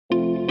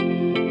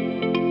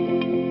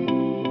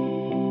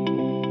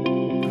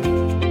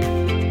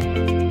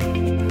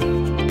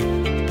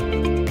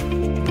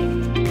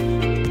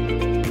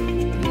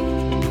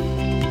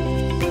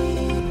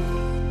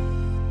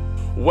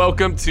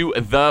Welcome to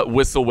the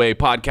Whissel Way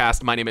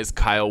Podcast. My name is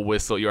Kyle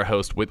Whissel, your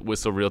host with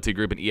Whissel Realty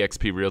Group and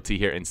eXp Realty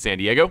here in San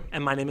Diego.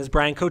 And my name is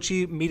Bryan,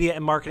 Koci, Media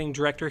and Marketing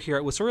Director here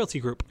at Whissel Realty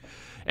Group.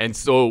 And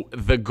so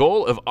the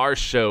goal of our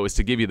show is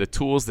to give you the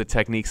tools, the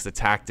techniques, the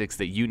tactics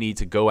that you need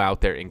to go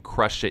out there and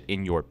crush it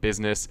in your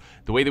business.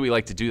 The way that we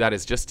like to do that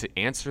is just to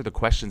answer the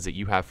questions that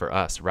you have for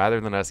us.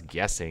 Rather than us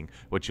guessing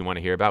what you want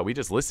to hear about, we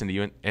just listen to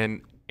you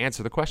and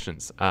answer the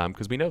questions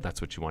because we know that's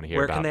what you want to hear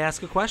Where about. can they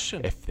ask a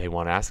question? If they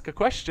want to ask a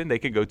question, they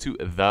can go to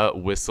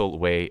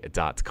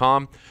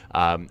thewhisselway.com.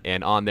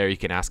 And on there, you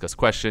can ask us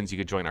questions. You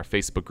can join our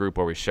Facebook group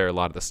where we share a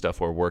lot of the stuff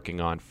we're working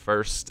on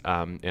first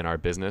in our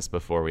business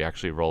before we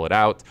actually roll it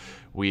out.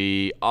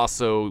 We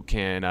also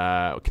can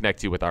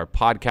connect you with our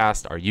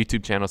podcast, our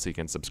YouTube channel, so you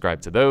can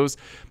subscribe to those.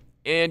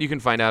 And you can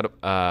find out,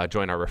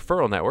 join our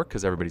referral network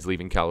because everybody's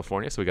leaving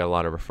California, so we got a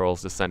lot of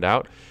referrals to send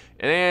out.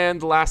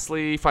 And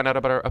lastly, find out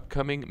about our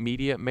upcoming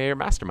Media Mayor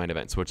Mastermind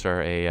events, which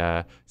are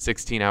a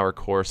 16-hour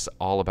course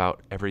all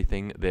about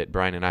everything that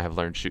Bryan and I have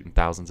learned shooting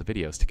thousands of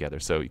videos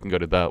together. So you can go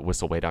to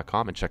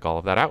thewhisselway.com and check all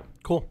of that out.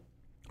 Cool.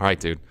 All right,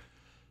 dude.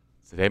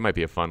 Today might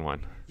be a fun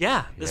one.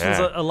 Yeah, this one's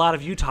a lot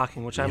of you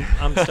talking, which I'm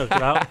stoked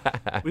about.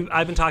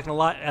 I've been talking a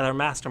lot at our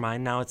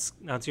mastermind. Now it's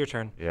your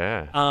turn.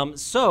 Yeah.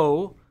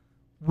 So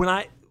we're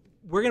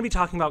going to be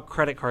talking about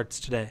credit cards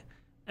today.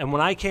 And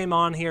when I came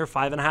on here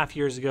 5.5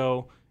 years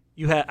ago,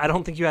 I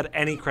don't think you had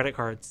any credit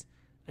cards.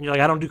 And you're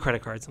like, I don't do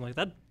credit cards. I'm like,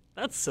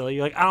 that's silly.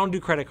 You're like, I don't do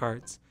credit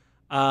cards.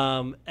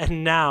 And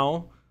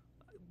now,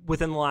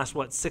 within the last,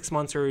 6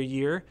 months or a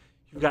year,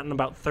 you've gotten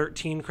about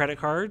 13 credit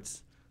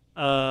cards.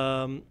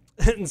 And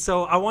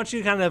so I want you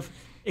to kind of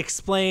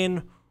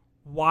explain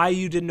why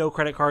you did no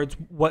credit cards,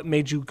 what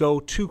made you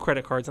go to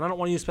credit cards. And I don't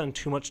want you to spend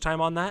too much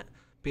time on that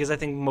because I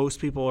think most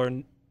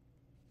people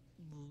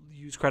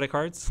use credit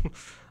cards.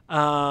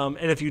 And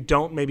if you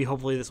don't, maybe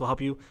hopefully this will help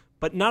you.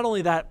 But not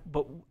only that,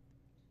 but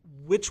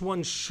which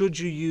one should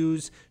you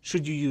use?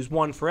 Should you use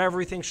one for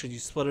everything? Should you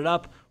split it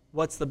up?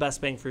 What's the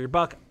best bang for your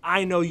buck?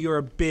 I know you're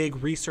a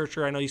big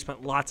researcher. I know you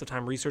spent lots of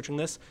time researching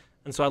this.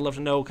 And so I'd love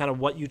to know kind of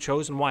what you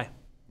chose and why.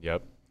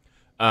 Yep.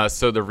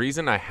 So the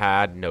reason I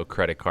had no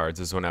credit cards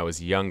is when I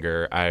was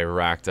younger, I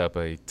racked up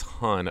a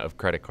ton of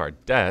credit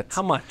card debt.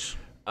 How much?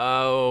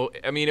 Oh,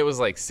 I mean, it was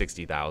like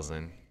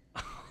 $60,000.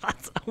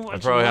 That's how much I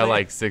probably had money.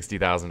 like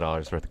 $60,000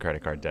 worth of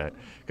credit card debt.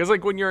 Because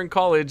like when you're in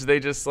college, they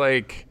just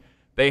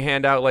they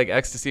hand out like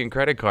ecstasy and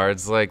credit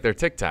cards like they're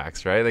Tic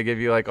Tacs, right? They give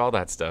you like all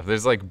that stuff.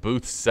 There's like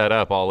booths set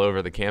up all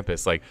over the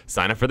campus. Like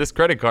sign up for this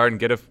credit card and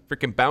get a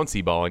freaking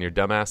bouncy ball, and your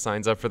dumbass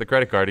signs up for the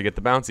credit card to get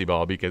the bouncy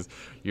ball because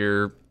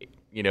you're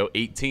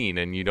 18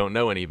 and you don't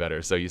know any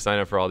better. So you sign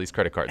up for all these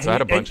credit cards. And so I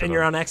had a bunch of them. And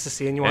you're on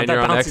ecstasy and you want and that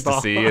you're on bouncy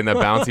ecstasy ball. and the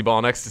bouncy ball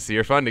and ecstasy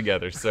are fun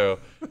together. So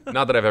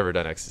not that I've ever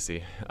done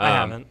ecstasy. I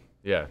haven't.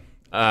 Yeah.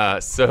 I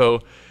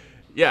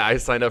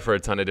signed up for a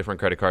ton of different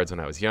credit cards when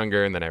I was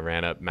younger, and then I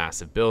ran up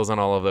massive bills on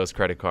all of those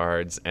credit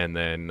cards. And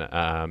then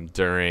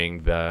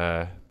during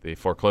the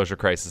foreclosure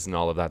crisis and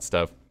all of that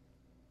stuff,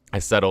 I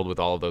settled with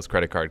all of those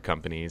credit card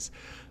companies.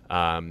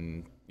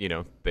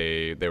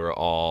 They were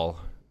all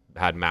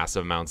had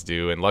massive amounts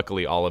due, and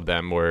luckily all of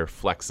them were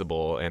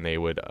flexible and they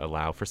would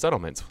allow for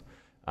settlements.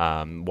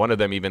 One of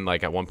them even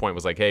at one point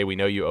was like, hey, we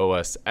know you owe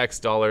us X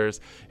dollars.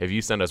 If you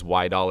send us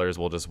Y dollars,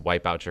 we'll just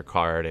wipe out your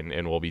card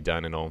and we'll be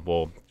done, and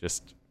we'll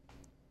just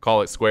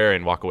call it square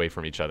and walk away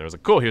from each other. I was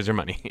like, cool, here's your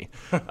money.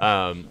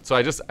 So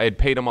I had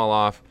paid them all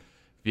off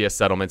via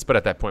settlements, but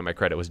at that point my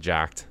credit was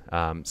jacked.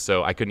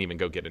 So I couldn't even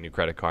go get a new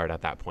credit card at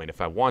that point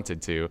if I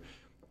wanted to.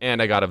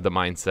 And I got of the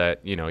mindset,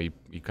 I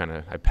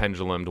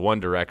pendulumed one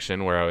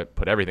direction where I would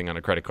put everything on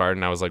a credit card,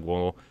 and I was like,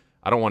 well,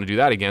 I don't want to do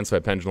that again. So I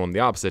pendulumed the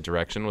opposite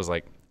direction, was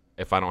like,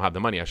 if I don't have the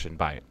money, I shouldn't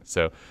buy it.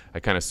 So I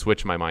kind of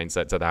switched my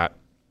mindset to that.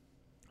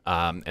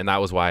 And that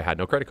was why I had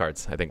no credit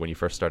cards, I think, when you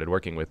first started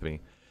working with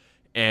me.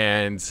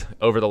 And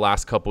over the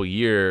last couple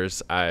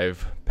years,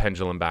 I've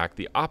pendulum back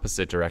the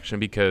opposite direction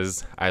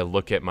because I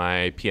look at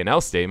my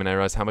P&L statement and I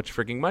realize how much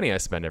freaking money I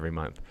spend every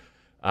month.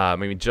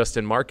 Just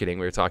in marketing,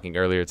 we were talking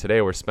earlier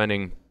today, we're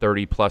spending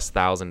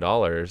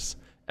 $30,000+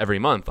 every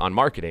month on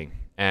marketing.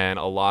 And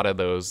a lot of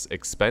those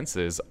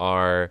expenses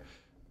are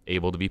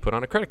able to be put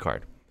on a credit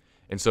card.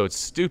 And so it's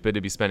stupid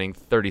to be spending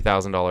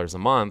 $30,000 a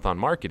month on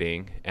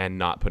marketing and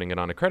not putting it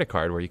on a credit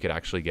card where you could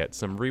actually get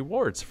some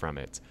rewards from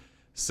it.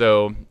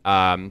 So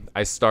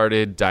I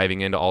started diving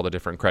into all the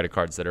different credit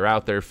cards that are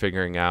out there,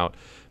 figuring out,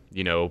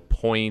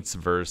 points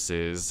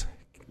versus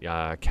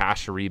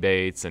cash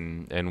rebates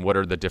and what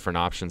are the different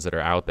options that are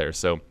out there.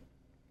 So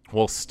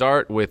we'll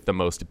start with the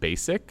most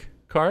basic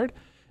card,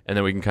 and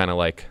then we can kind of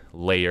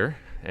layer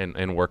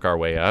and work our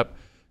way up.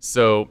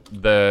 So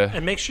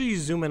and make sure you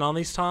zoom in on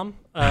these, Tom.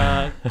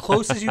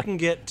 Close as you can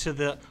get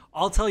to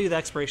I'll tell you the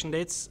expiration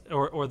dates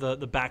or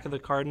the back of the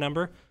card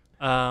number.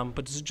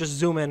 But just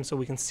zoom in so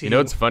we can see.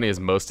 What's funny is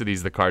most of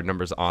the card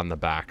numbers on the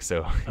back,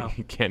 so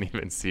you can't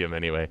even see them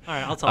anyway. All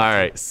right, I'll tell you. All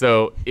right,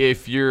 so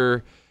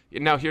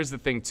now here's the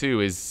thing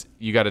too, is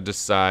you got to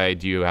decide,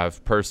 do you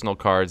have personal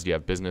cards? Do you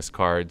have business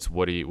cards?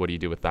 What do you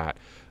do with that?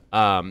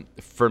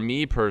 For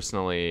me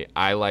personally,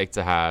 I like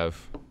to have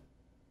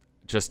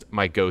just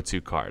my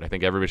go-to card. I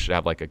think everybody should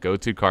have like a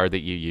go-to card that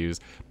you use.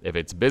 If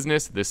it's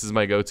business, this is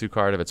my go-to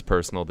card. If it's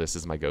personal, this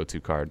is my go-to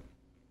card.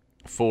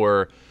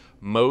 For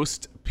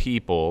most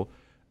people,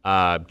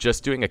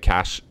 just doing a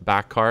cash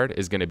back card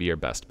is going to be your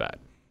best bet.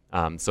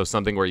 So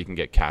something where you can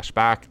get cash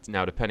back.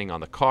 Now, depending on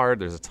the card,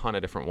 there's a ton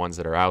of different ones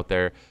that are out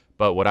there.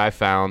 But what I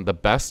found, the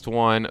best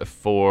one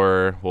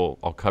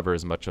I'll cover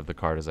as much of the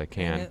card as I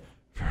can.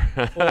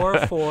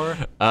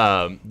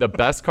 The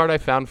best card I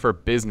found for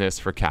business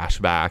for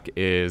cashback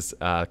is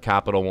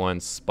Capital One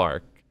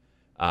Spark.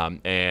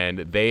 And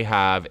they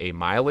have a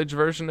mileage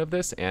version of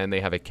this and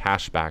they have a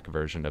cashback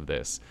version of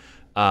this.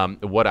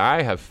 What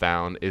I have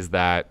found is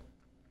that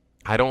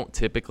I don't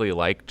typically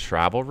like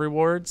travel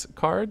rewards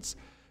cards,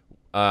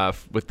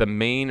 with the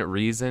main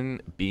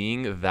reason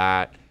being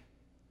that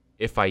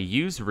if I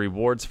use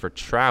rewards for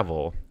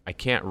travel, I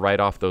can't write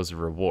off those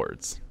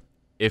rewards.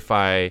 If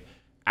I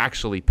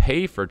actually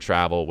pay for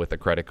travel with a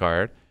credit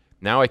card,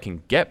 now I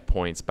can get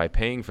points by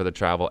paying for the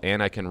travel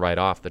and I can write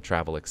off the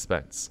travel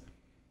expense.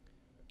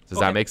 Does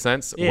that make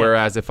sense? Yeah.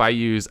 Whereas if I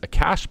use a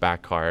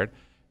cashback card,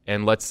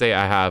 and let's say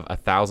I have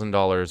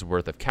 $1,000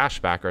 worth of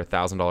cashback or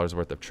 $1,000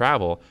 worth of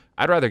travel,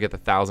 I'd rather get the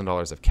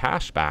 $1,000 of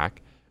cash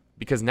back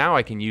because now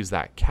I can use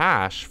that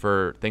cash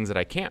for things that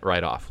I can't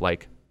write off,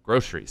 like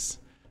groceries,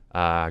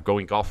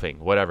 going golfing,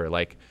 whatever.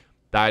 Like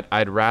that,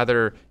 I'd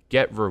rather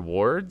get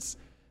rewards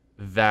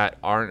that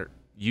aren't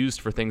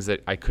used for things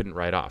that I couldn't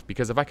write off.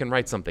 Because if I can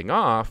write something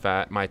off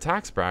at my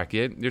tax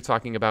bracket, you're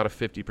talking about a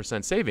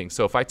 50% savings.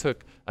 So if I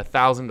took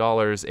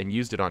 $1,000 and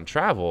used it on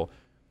travel,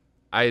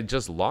 I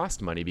just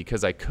lost money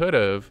because I could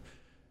have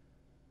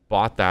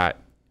bought that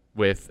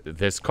with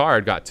this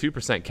card, got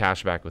 2%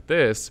 cash back with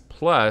this,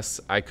 plus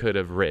I could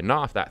have written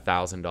off that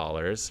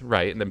 $1,000,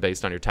 right? And then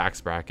based on your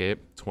tax bracket,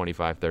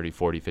 25, 30,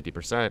 40,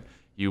 50%,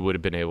 you would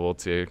have been able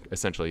to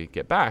essentially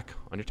get back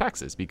on your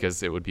taxes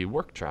because it would be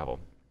work travel.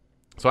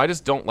 So I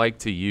just don't like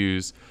to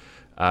use,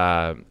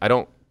 I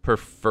don't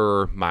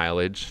prefer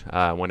mileage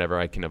whenever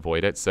I can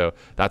avoid it. So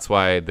that's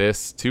why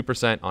this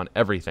 2% on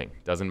everything,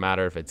 doesn't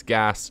matter if it's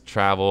gas,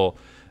 travel,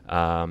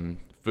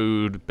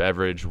 food,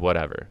 beverage,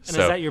 whatever. And is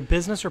that your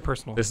business or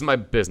personal? This is my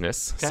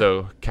business. Okay.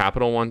 So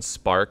Capital One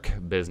Spark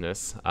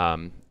business.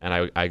 And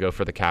I go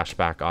for the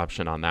cashback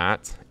option on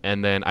that.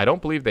 And then I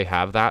don't believe they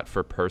have that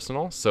for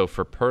personal. So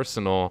for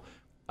personal,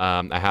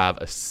 I have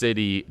a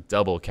Citi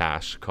double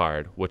cash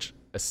card, which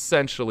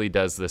essentially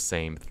does the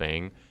same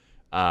thing.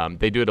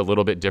 They do it a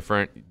little bit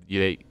different.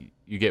 You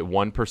get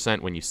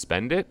 1% when you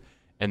spend it,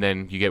 and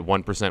then you get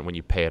 1% when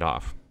you pay it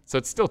off. So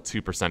it's still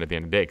 2% at the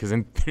end of the day, because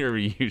in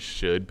theory you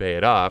should pay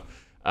it off.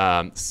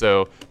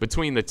 So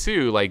between the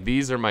two, like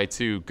these are my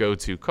two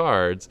go-to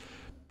cards,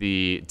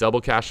 the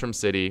double cash from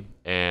Citi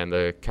and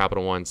the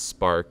Capital One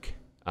Spark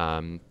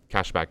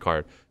cashback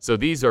card. So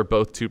these are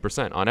both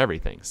 2% on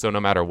everything. So no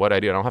matter what I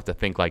do, I don't have to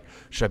think like,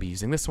 should I be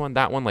using this one,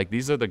 that one? Like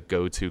these are the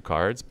go-to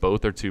cards.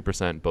 Both are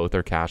 2%, both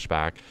are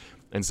cashback.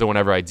 And so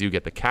whenever I do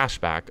get the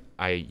cashback,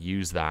 I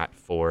use that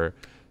for,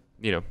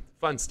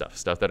 fun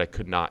stuff that I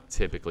could not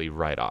typically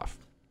write off.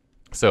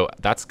 So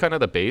that's kind of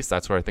the base.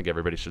 That's where I think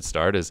everybody should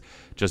start, is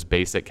just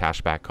basic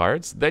cashback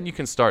cards. Then you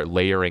can start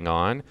layering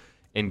on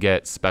and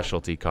get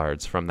specialty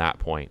cards from that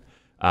point.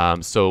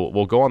 So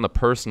we'll go on the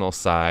personal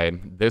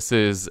side. This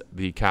is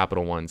the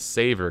Capital One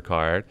Saver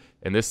card,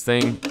 and this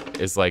thing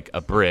is like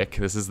a brick.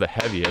 This is the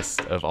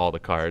heaviest of all the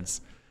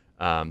cards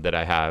that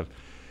I have.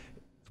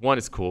 One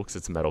is cool because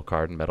it's a metal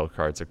card, and metal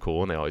cards are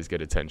cool, and they always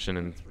get attention,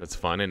 and it's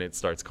fun, and it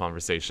starts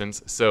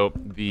conversations. So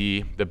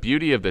the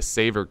beauty of the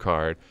Saver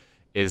card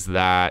is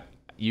that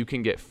you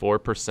can get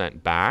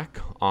 4% back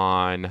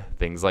on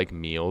things like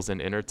meals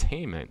and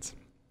entertainment,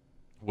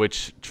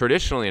 which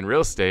traditionally in real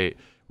estate,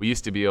 we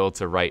used to be able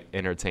to write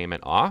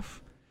entertainment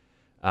off.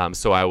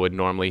 So I would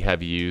normally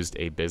have used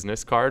a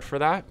business card for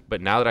that. But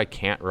now that I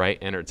can't write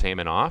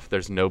entertainment off,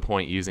 there's no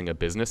point using a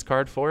business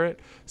card for it.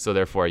 So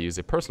therefore I use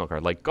a personal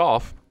card. Like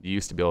golf, you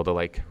used to be able to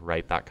like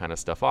write that kind of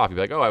stuff off. You'd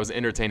be like, oh, I was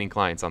entertaining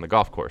clients on the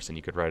golf course, and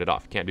you could write it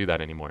off. Can't do that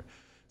anymore.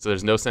 So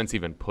there's no sense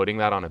even putting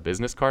that on a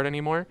business card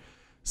anymore.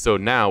 So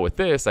now with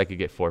this, I could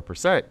get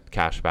 4%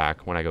 cash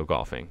back when I go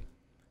golfing.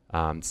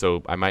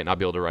 So I might not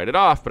be able to write it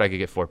off, but I could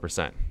get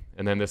 4%.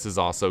 And then this is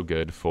also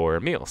good for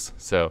meals.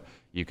 So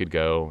you could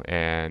go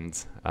and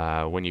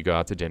when you go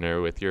out to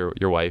dinner with your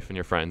wife and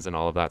your friends and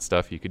all of that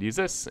stuff, you could use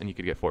this and you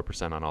could get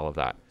 4% on all of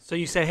that. So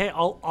you say, hey,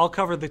 I'll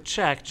cover the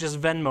check, just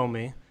Venmo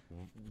me.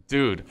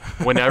 Dude,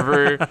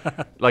 whenever,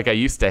 like I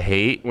used to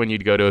hate when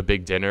you'd go to a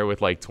big dinner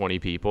with like 20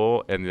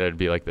 people and there'd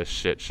be like this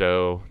shit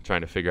show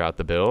trying to figure out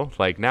the bill.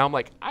 Like now I'm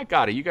like, I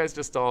got it. You guys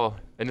just all,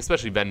 and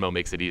especially Venmo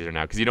makes it easier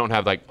now because you don't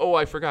have like, oh,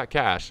 I forgot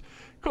cash.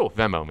 Cool,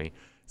 Venmo me.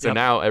 So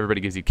now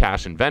everybody gives you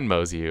cash and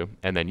Venmos you,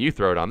 and then you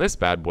throw it on this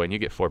bad boy and you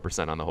get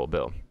 4% on the whole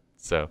bill.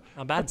 So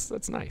not bad.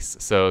 That's nice.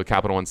 So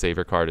Capital One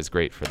Saver card is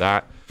great for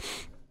that.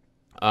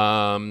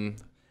 And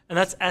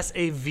that's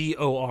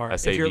SAVOR,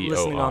 if you're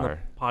listening on the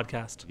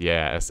podcast.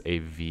 Yeah,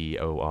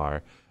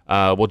 SAVOR.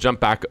 We'll jump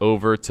back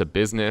over to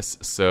business.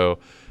 So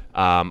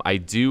I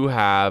do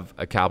have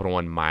a Capital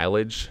One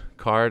mileage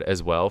card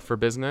as well for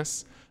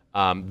business.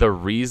 The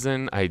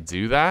reason I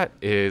do that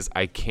is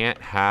I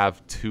can't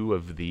have two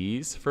of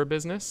these for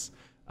business.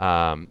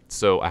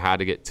 So I had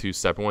to get two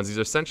separate ones. These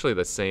are essentially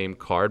the same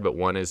card, but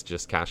one is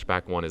just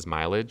cashback, one is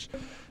mileage.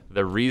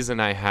 The reason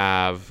I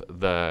have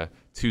the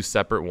two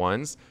separate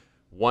ones,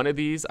 one of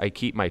these I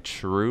keep my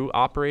true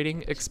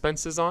operating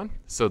expenses on.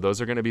 So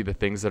those are going to be the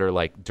things that are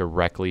like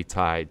directly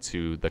tied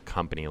to the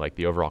company, like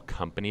the overall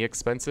company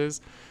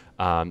expenses.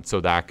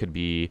 So that could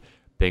be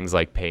things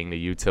like paying the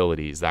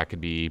utilities. That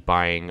could be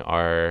buying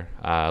our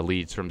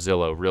leads from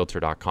Zillow,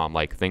 Realtor.com,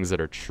 like things that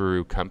are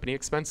true company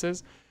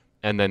expenses.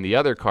 And then the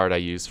other card I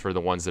use for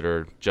the ones that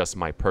are just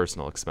my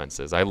personal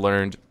expenses. I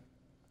learned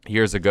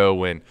years ago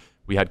when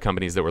we had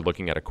companies that were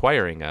looking at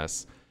acquiring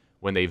us,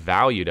 when they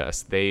valued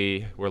us,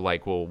 they were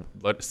like, well,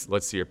 let's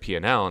see your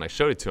P&L. And I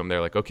showed it to them. They're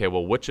like, okay,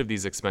 well, which of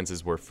these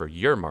expenses were for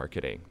your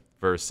marketing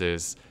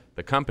versus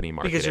the company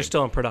marketing? Because you're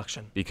still in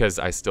production. Because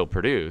I still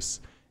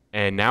produce.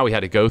 And now we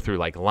had to go through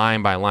like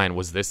line by line.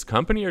 Was this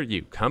company or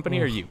you?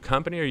 Company or you?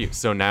 Company or you?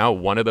 So now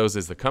one of those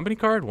is the company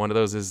card. One of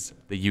those is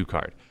the you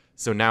card.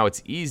 So now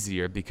it's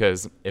easier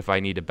because if I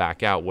need to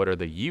back out what are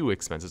the you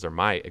expenses or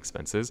my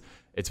expenses,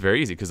 it's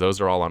very easy because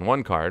those are all on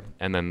one card.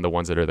 And then the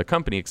ones that are the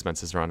company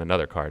expenses are on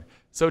another card.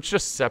 So it's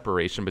just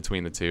separation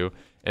between the two.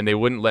 And they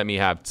wouldn't let me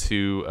have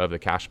two of the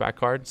cashback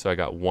card. So I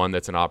got one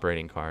that's an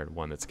operating card,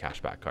 one that's a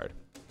cashback card.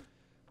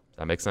 Does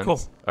that make sense? Cool.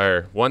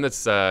 Or one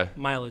that's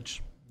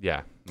mileage.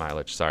 Yeah,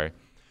 mileage. Sorry.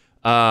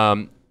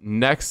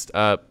 Next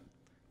up,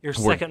 your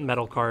second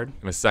metal card.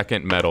 My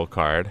second metal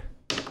card.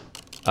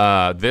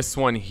 This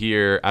one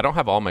here, I don't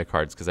have all my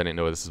cards because I didn't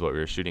know this is what we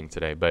were shooting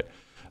today. But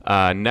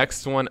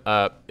next one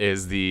up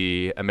is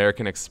the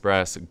American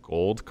Express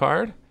Gold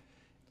card.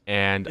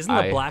 And isn't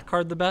the black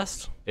card the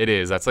best? It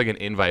is. That's like an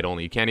invite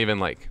only. You can't even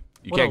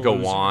you can't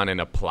go on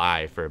and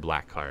apply for a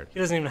black card. He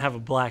doesn't even have a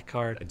black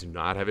card. I do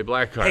not have a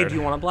black card. Hey, do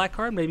you want a black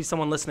card? Maybe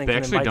someone listening can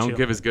invite you. They actually don't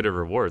give as good of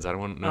rewards. I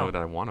don't know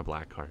that I want a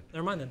black card.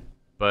 Never mind then.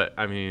 But,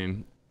 I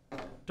mean...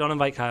 Don't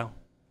invite Kyle.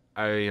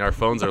 Our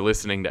phones are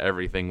listening to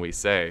everything we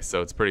say,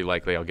 so it's pretty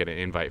likely I'll get an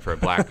invite for a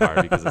black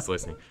card because it's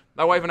listening.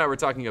 My wife and I were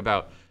talking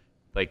about,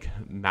 like,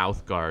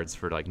 mouth guards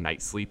for, like,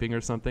 night sleeping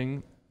or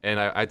something. And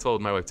I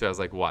told my wife, too, I was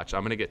like, watch,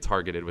 I'm going to get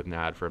targeted with an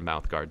ad for a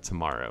mouth guard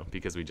tomorrow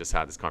because we just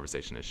had this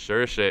conversation. And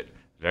sure as shit,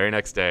 very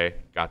next day,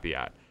 got the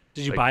ad.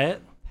 Did you buy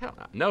it? Hell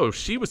no.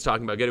 She was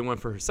talking about getting one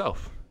for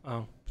herself.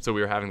 Oh. So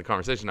we were having the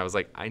conversation. I was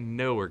like, I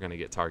know we're going to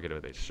get targeted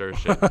with it. Sure as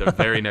shit. The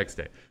very next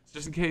day. So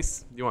just in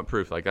case you want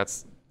proof, like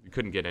you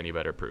couldn't get any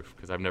better proof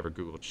because I've never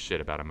Googled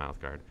shit about a mouth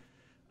guard.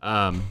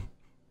 All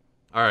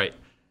right.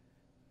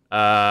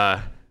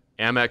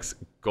 Amex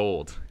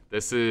Gold.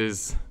 This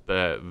is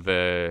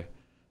the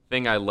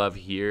thing I love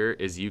here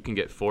is you can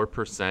get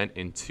 4%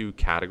 in 2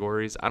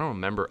 categories. I don't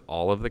remember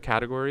all of the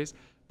categories,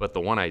 but the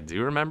one I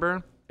do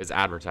remember is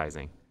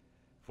advertising.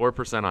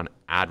 4% on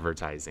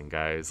advertising,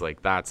 guys.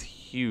 Like, that's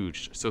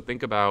huge. So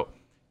think about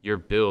your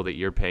bill that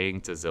you're paying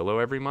to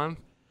Zillow every month,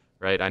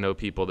 right? I know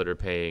people that are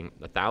paying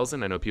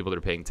 $1,000. I know people that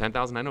are paying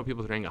 $10,000. I know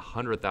people that are paying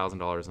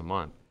 $100,000 a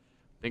month.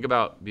 Think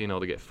about being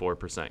able to get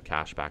 4%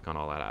 cash back on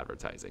all that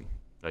advertising.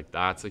 Like,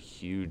 that's a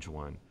huge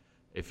one.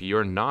 If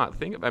you're not,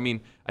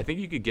 I think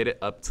you could get it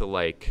up to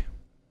like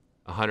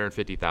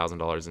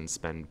 $150,000 in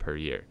spend per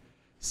year.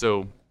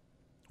 So,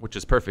 which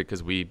is perfect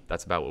because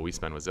that's about what we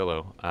spend with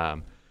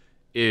Zillow.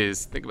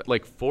 Think about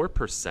like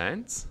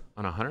 4%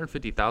 on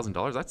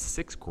 $150,000. That's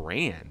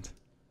 $6,000.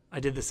 I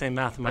did the same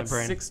math in my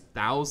brain. That's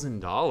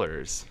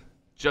 $6,000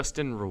 just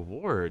in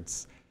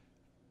rewards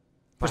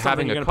for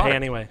having you're going to pay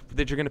anyway.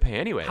 That you're going to pay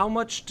anyway. How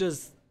much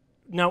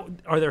now?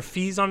 Are there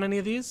fees on any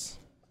of these?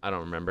 I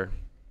don't remember.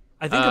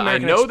 I think I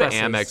know the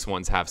Amex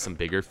ones have some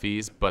bigger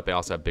fees, but they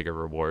also have bigger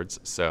rewards.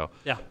 So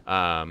yeah.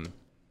 And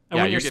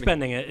when you're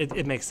spending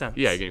it makes sense.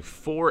 Yeah, you're getting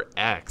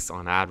 4x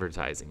on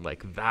advertising.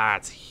 Like,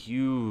 that's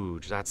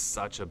huge. That's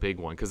such a big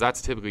one because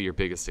that's typically your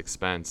biggest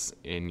expense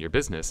in your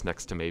business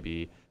next to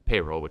maybe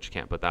payroll, which you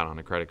can't put that on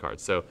a credit card.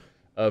 So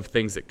of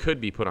things that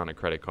could be put on a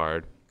credit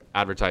card,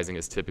 advertising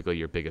is typically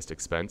your biggest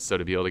expense. So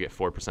to be able to get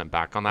 4%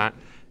 back on that,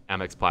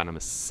 Amex Platinum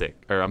is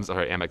sick. Or I'm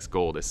sorry, Amex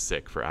Gold is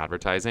sick for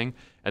advertising.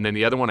 And then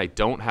the other one I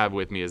don't have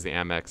with me is the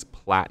Amex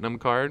Platinum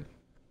card.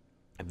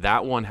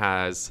 That one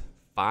has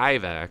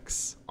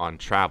 5x on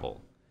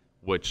travel,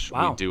 which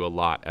we do a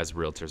lot as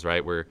realtors,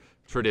 right? We're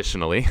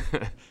traditionally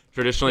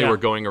we're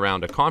going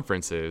around to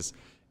conferences.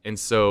 And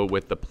so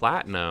with the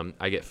Platinum,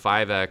 I get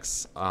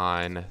 5x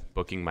on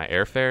booking my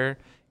airfare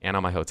and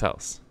on my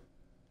hotels,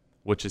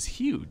 which is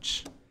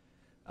huge.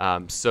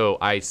 So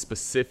I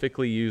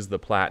specifically use the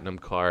Platinum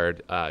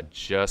card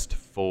just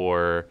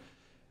for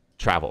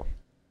travel.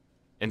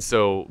 And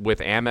so with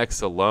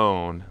Amex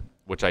alone,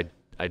 which I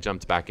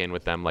jumped back in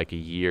with them like a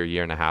year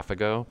and a half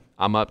ago,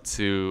 I'm up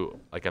to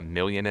like 1.5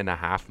 million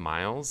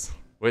miles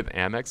with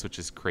Amex, which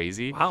is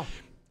crazy. Wow.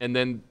 And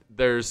then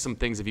there's some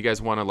things if you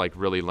guys want to like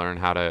really learn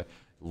how to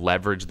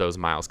leverage those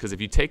miles, because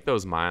if you take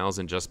those miles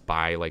and just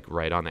buy like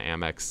right on the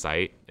Amex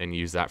site and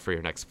use that for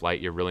your next flight,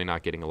 you're really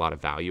not getting a lot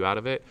of value out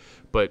of it.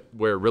 But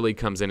where it really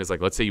comes in is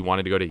like, let's say you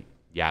wanted to go to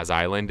Yas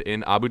Island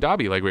in Abu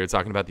Dhabi, like we were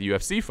talking about the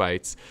UFC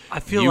fights. I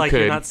feel like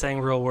you're not saying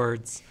real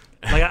words.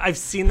 Like I've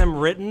seen them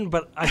written,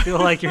 but I feel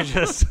like you're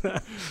just.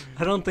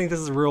 I don't think this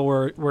is real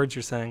words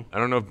you're saying. I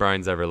don't know if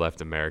Bryan's ever left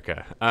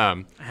America.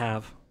 I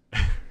have.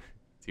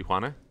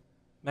 Tijuana?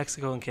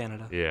 Mexico and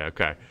Canada. Yeah,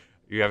 okay.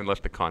 You haven't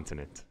left the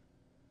continent.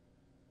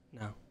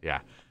 No.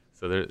 Yeah.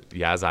 So there's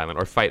Yas Island,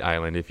 or Fight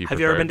Island if you prefer. Have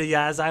you ever been to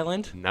Yas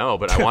Island? No,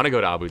 but I want to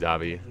go to Abu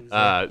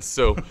Dhabi.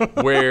 So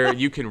where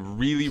you can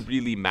really,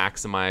 really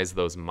maximize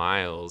those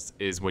miles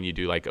is when you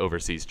do like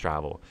overseas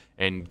travel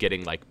and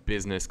getting like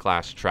business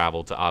class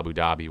travel to Abu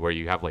Dhabi, where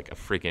you have like a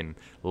freaking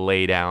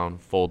lay down,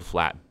 fold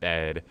flat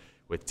bed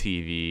with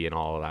TV and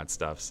all of that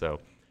stuff. So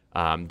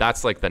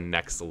that's like the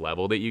next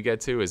level that you get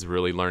to, is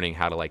really learning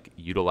how to like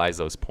utilize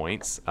those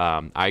points.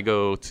 I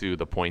go to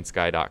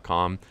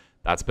thepointsguy.com.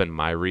 That's been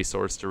my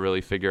resource to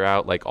really figure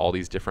out like all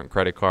these different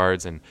credit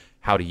cards and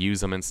how to use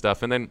them and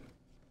stuff. And then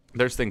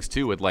there's things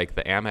too with like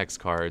the Amex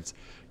cards.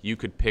 You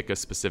could pick a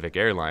specific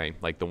airline,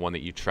 like the one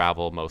that you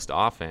travel most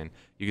often.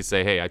 You could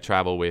say, hey, I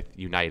travel with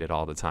United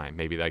all the time.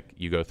 Maybe like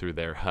you go through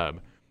their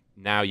hub.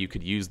 Now you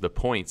could use the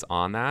points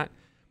on that,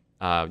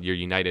 your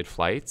United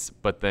flights,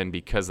 but then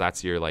because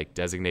that's your like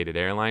designated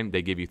airline,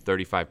 they give you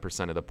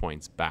 35% of the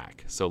points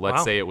back. So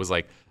let's say it was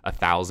like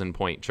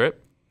 1,000-point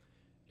trip.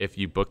 If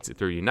you booked it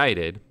through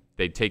United,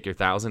 they'd take your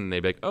 1,000 and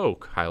they'd be like, oh,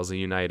 Kyle's a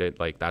United,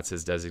 like that's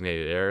his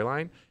designated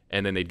airline.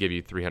 And then they'd give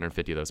you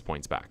 350 of those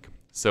points back.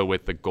 So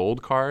with the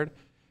gold card,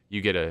 you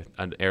get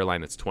an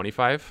airline that's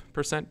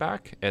 25%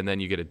 back, and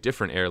then you get a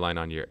different airline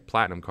on your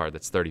platinum card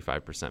that's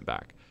 35%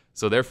 back.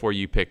 So therefore,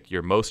 you pick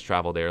your most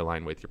traveled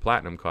airline with your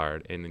platinum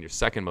card, and then your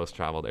second most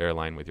traveled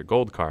airline with your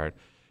gold card.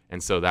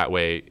 And so that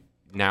way,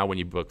 now when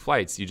you book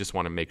flights, you just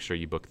want to make sure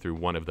you book through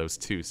one of those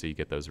two, so you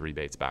get those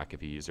rebates back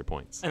if you use your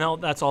points.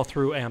 And that's all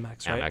through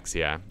Amex, right? Amex,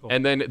 yeah. Cool.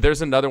 And then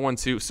there's another one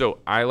too. So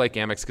I like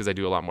Amex because I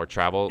do a lot more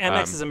travel.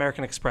 Amex is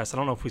American Express. I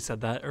don't know if we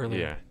said that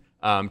earlier.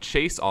 Yeah.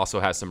 Chase also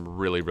has some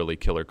really, really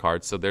killer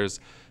cards. So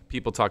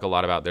people talk a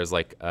lot about, there's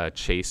like a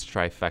Chase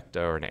trifecta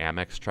or an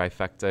Amex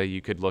trifecta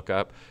you could look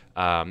up.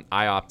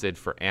 I opted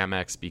for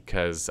Amex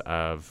because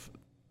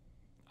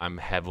I'm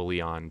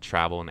heavily on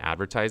travel and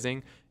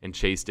advertising, and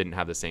Chase didn't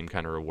have the same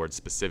kind of reward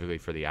specifically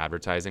for the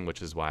advertising,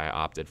 which is why I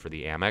opted for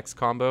the Amex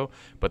combo.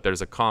 But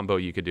there's a combo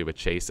you could do with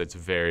Chase that's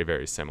very,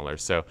 very similar.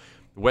 So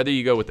whether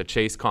you go with the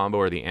Chase combo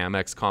or the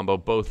Amex combo,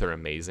 both are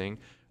amazing.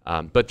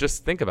 But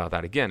just think about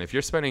that again. If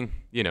you're spending,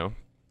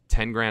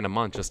 $10,000 a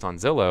month just on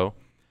Zillow,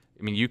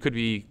 I mean, you could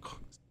be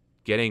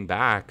getting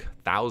back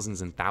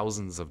thousands and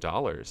thousands of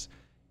dollars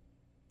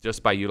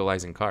just by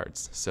utilizing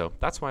cards. So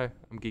that's why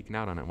I'm geeking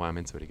out on it, why I'm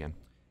into it again.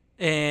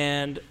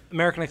 And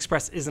American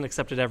Express isn't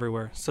accepted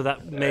everywhere, so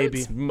that may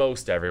be... It's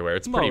most everywhere.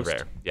 It's pretty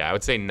rare. Yeah, I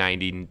would say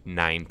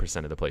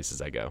 99% of the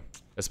places I go.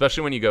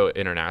 Especially when you go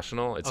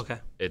international,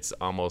 it's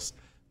almost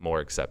more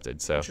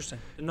accepted. So interesting.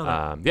 Didn't know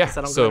that. Yeah.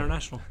 I don't go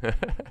international.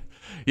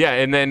 Yeah,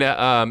 and then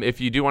if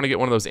you do want to get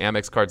one of those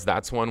Amex cards,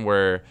 that's one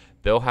where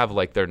they'll have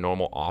like their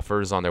normal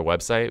offers on their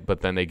website,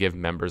 but then they give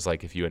members,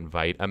 like if you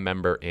invite a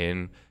member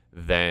in,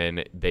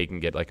 then they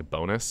can get like a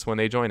bonus when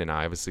they join, and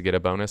I obviously get a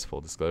bonus,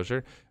 full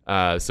disclosure.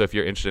 So if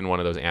you're interested in one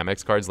of those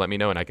Amex cards, let me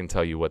know and I can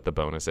tell you what the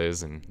bonus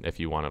is, and if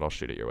you want it, I'll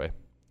shoot it your way.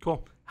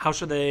 Cool. How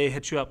should they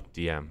hit you up?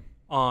 DM.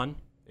 On?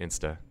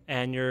 Insta.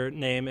 And your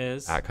name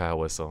is? At Kyle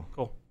Whissel.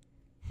 Cool.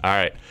 All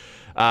right.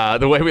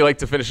 The way we like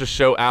to finish the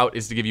show out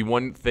is to give you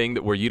one thing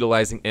that we're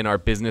utilizing in our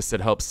business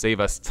that helps save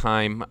us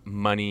time,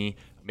 money,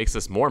 makes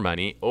us more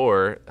money,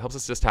 or helps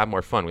us just have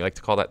more fun. We like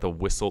to call that the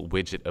Whissel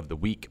Widget of the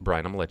Week.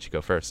 Bryan, I'm going to let you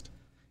go first.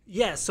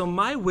 Yeah, so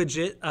my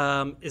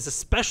widget is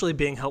especially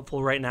being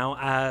helpful right now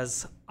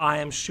as I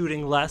am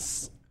shooting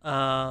less.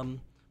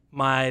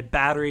 My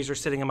batteries are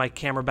sitting in my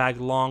camera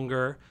bag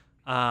longer.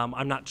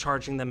 I'm not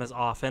charging them as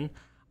often.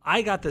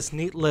 I got this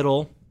neat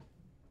little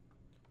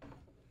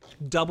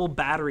double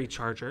battery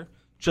charger.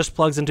 Just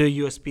plugs into a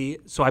USB,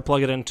 so I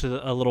plug it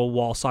into a little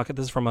wall socket.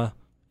 This is from a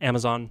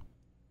Amazon.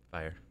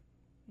 Fire.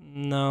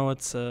 No,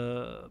 it's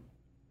a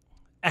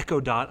Echo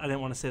Dot. I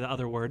didn't want to say the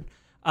other word.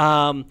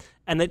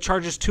 And it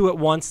charges two at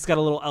once. It's got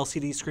a little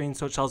LCD screen,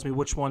 so it tells me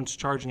which one's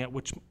charging at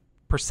which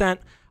percent.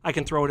 I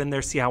can throw it in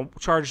there, see how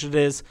charged it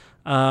is.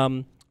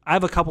 I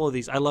have a couple of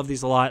these. I love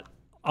these a lot.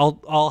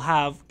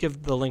 I'll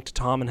give the link to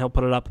Tom, and he'll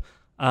put it up.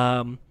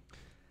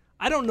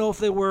 I don't know if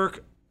they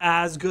work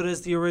as good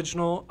as the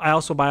original. I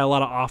also buy a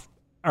lot of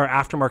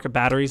aftermarket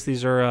batteries.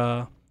 These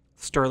are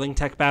Sterling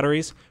Tech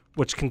batteries,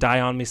 which can die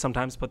on me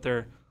sometimes, but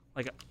they're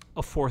like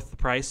a fourth the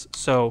price.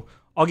 So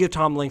I'll give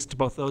Tom links to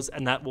both those,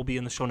 and that will be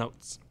in the show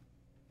notes.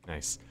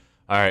 Nice.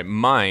 All right,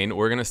 mine,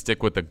 we're going to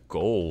stick with the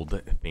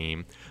gold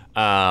theme.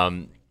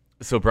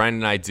 So Bryan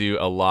and I do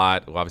a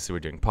lot. Well, obviously, we're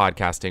doing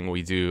podcasting.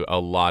 We do a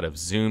lot of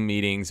Zoom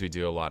meetings. We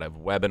do a lot of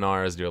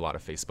webinars, do a lot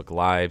of Facebook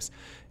Lives.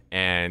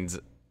 And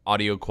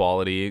audio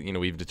quality,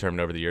 we've determined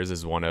over the years,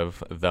 is one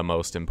of the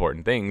most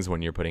important things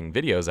when you're putting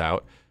videos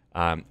out.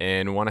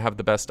 And want to have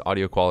the best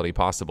audio quality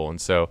possible. And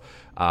so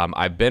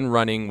I've been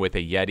running with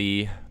a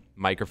Yeti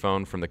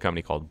microphone from the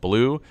company called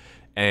Blue,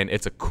 and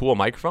it's a cool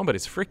microphone, but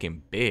it's freaking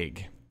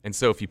big. And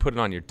so if you put it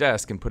on your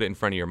desk and put it in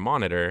front of your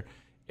monitor,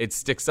 it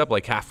sticks up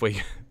like halfway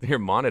to your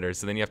monitor.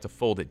 So then you have to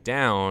fold it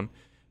down,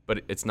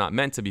 but it's not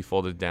meant to be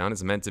folded down.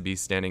 It's meant to be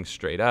standing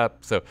straight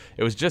up. So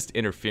it was just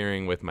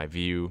interfering with my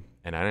view,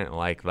 and I didn't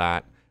like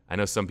that. I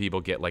know some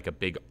people get like a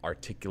big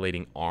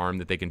articulating arm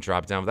that they can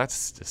drop down, but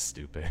that's just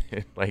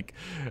stupid. Like,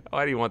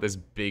 why do you want this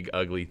big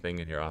ugly thing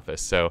in your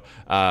office? So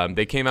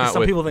they came out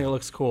Some with, people think it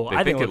looks cool.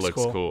 I think it looks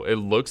cool. It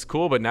looks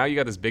cool, but now you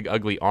got this big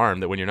ugly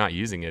arm that when you're not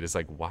using it, it's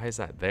like, why is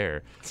that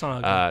there? It's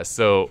not ugly.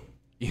 So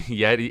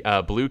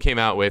Yeti Blue came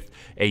out with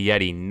a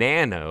Yeti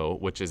Nano,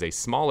 which is a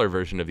smaller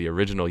version of the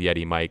original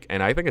Yeti mic,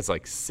 and I think it's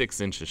like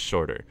 6 inches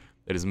shorter.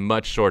 It is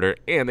much shorter,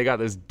 and they got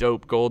this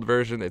dope gold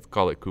version. They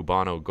call it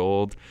Cubano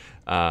Gold.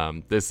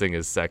 This thing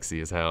is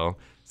sexy as hell.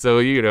 So,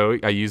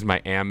 I used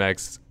my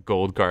Amex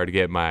gold card to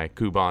get my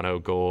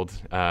Cubano Gold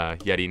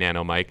Yeti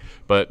Nano mic,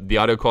 but the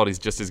audio quality is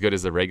just as good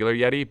as the regular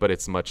Yeti, but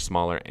it's much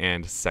smaller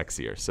and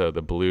sexier. So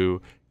the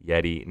Blue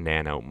Yeti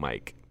Nano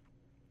mic,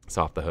 it's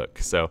off the hook.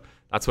 So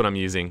that's what I'm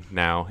using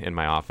now in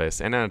my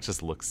office, and it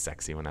just looks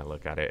sexy when I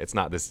look at it. It's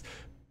not this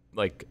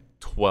like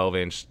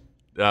 12-inch.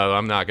 Oh,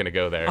 I'm not going to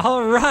go there.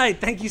 All right.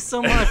 Thank you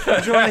so much for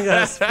joining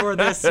us for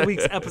this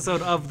week's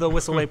episode of the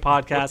Whissel Way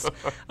Podcast.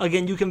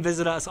 Again, you can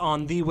visit us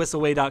on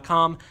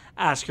thewhisselway.com,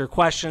 ask your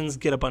questions,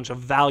 get a bunch of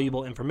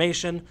valuable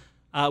information.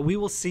 We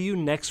will see you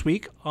next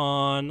week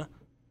on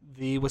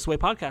the Whissel Way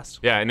Podcast.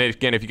 Yeah, and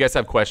again, if you guys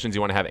have questions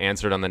you want to have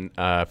answered on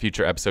the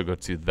future episode, go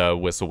to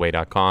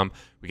thewhisselway.com.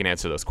 We can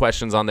answer those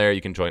questions on there. You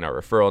can join our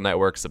referral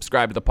network,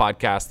 subscribe to the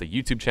podcast, the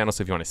YouTube channel.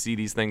 So if you want to see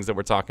these things that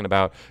we're talking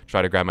about,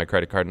 try to grab my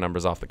credit card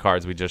numbers off the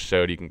cards we just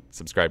showed. You can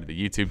subscribe to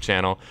the YouTube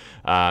channel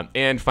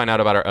and find out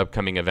about our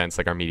upcoming events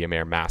like our Media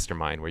Mayor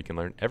Mastermind, where you can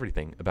learn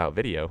everything about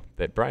video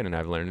that Bryan and I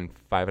have learned in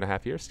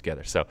 5.5 years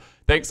together. So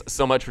thanks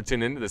so much for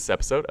tuning into this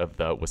episode of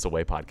the Whissel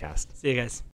Way Podcast. See you guys.